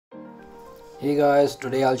Hey guys,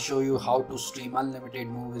 today I'll show you how to stream unlimited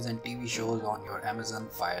movies and TV shows on your Amazon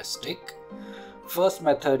Fire Stick. First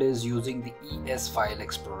method is using the ES File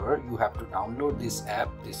Explorer. You have to download this app.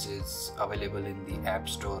 This is available in the App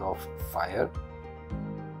Store of Fire.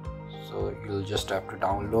 So you'll just have to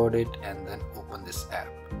download it and then open this app.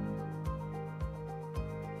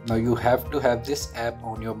 Now you have to have this app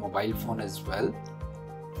on your mobile phone as well,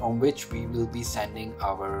 from which we will be sending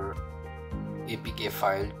our APK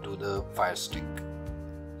file to the Fire Stick.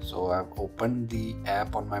 So I've opened the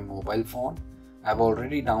app on my mobile phone. I've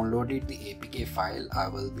already downloaded the APK file. I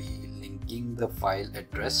will be linking the file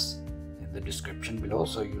address in the description below.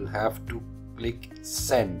 So you'll have to click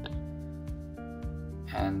send,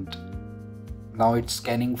 and now it's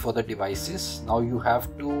scanning for the devices. Now you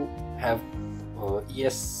have to have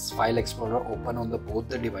ES File Explorer open on both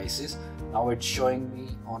the devices. Now it's showing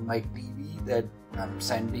me on my TV that I'm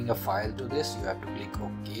sending a file to this. You have to click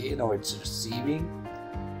OK. Now it's receiving.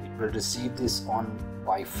 It will receive this on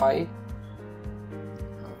Wi-Fi.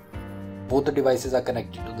 Both the devices are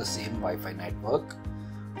connected to the same Wi-Fi network.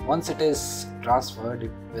 Once it is transferred,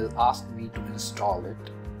 it will ask me to install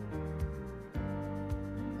it.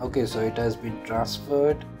 Okay, so it has been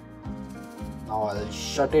transferred. Now I'll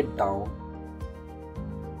shut it down.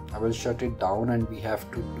 I will shut it down, and we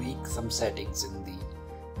have to tweak some settings in the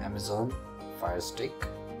Amazon Fire Stick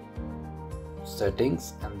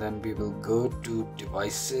settings, and then we will go to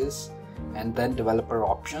devices and then developer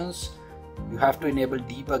options. You have to enable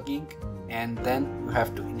debugging, and then you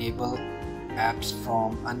have to enable apps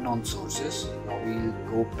from unknown sources. Now we'll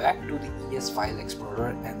go back to the ES File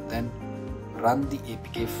Explorer and then run the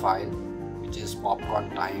APK file, which is Popcorn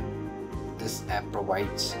Time. This app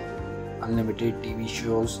provides unlimited TV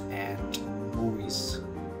shows and movies.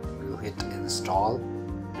 We'll hit install.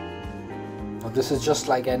 Now this is just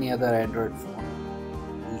like any other Android phone.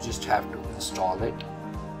 You just have to install it.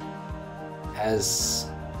 As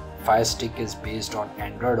Fire Stick is based on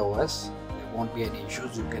Android OS, there won't be any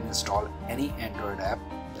issues. You can install any Android app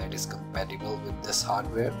that is compatible with this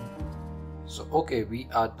hardware. So okay, we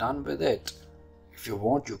are done with it. If you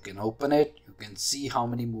want, you can open it. You can see how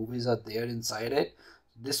many movies are there inside it.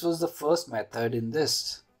 This was the first method in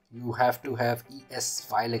this. You have to have ES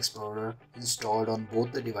File Explorer installed on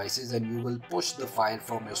both the devices, and you will push the file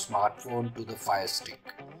from your smartphone to the Fire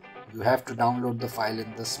Stick. You have to download the file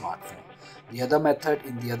in the smartphone. In the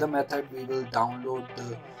other method, we will download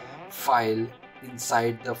the file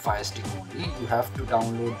inside the Fire Stick only. You have to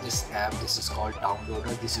download this app. This is called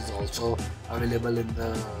Downloader. This is also available in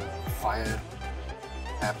the Fire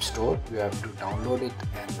App Store. You have to download it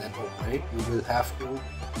and then open it. You will have to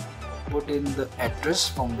put in the address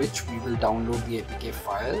from which we will download the APK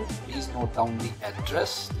file. Please note down the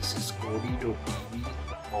address. This is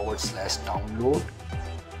kodi.tv/download,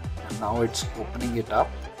 and now it's opening it up.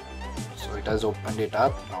 So it has opened it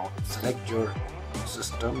up. Now select your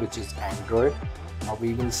system, which is Android. Now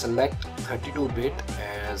we will select 32-bit,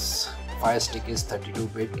 as Fire Stick is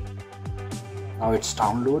 32-bit. Now it's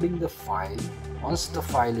downloading the file. Once the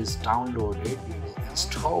file is downloaded, we will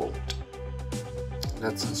install it.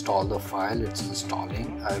 Let's install the file. It's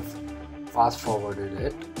installing. I've fast forwarded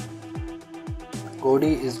it.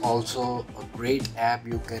 KODI is also a great app.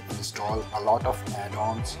 You can install a lot of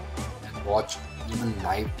add-ons and watch even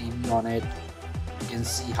live TV on it. You can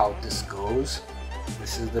see how this goes.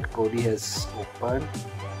 This is that KODI has opened.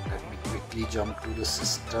 Let me quickly jump to the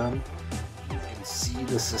system. You can see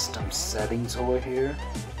the system settings over here.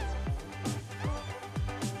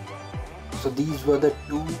 So these were the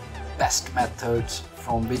two best methods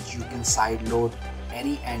from which you can sideload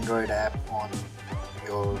any Android app on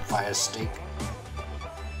your Fire Stick.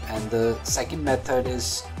 And the second method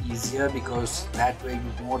is easier, because that way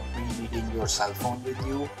you won't be needing your cell phone with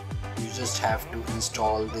you. You just have to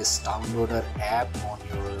install this Downloader app on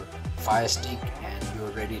your Fire Stick and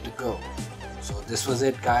you're ready to go. So this was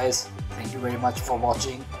it, guys. Thank you very much for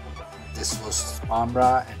watching. This was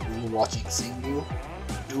Pamra, and you were watching Sing You.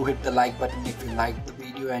 Do hit the like button if you liked the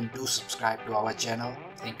video, and do subscribe to our channel.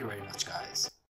 Thank you very much, guys.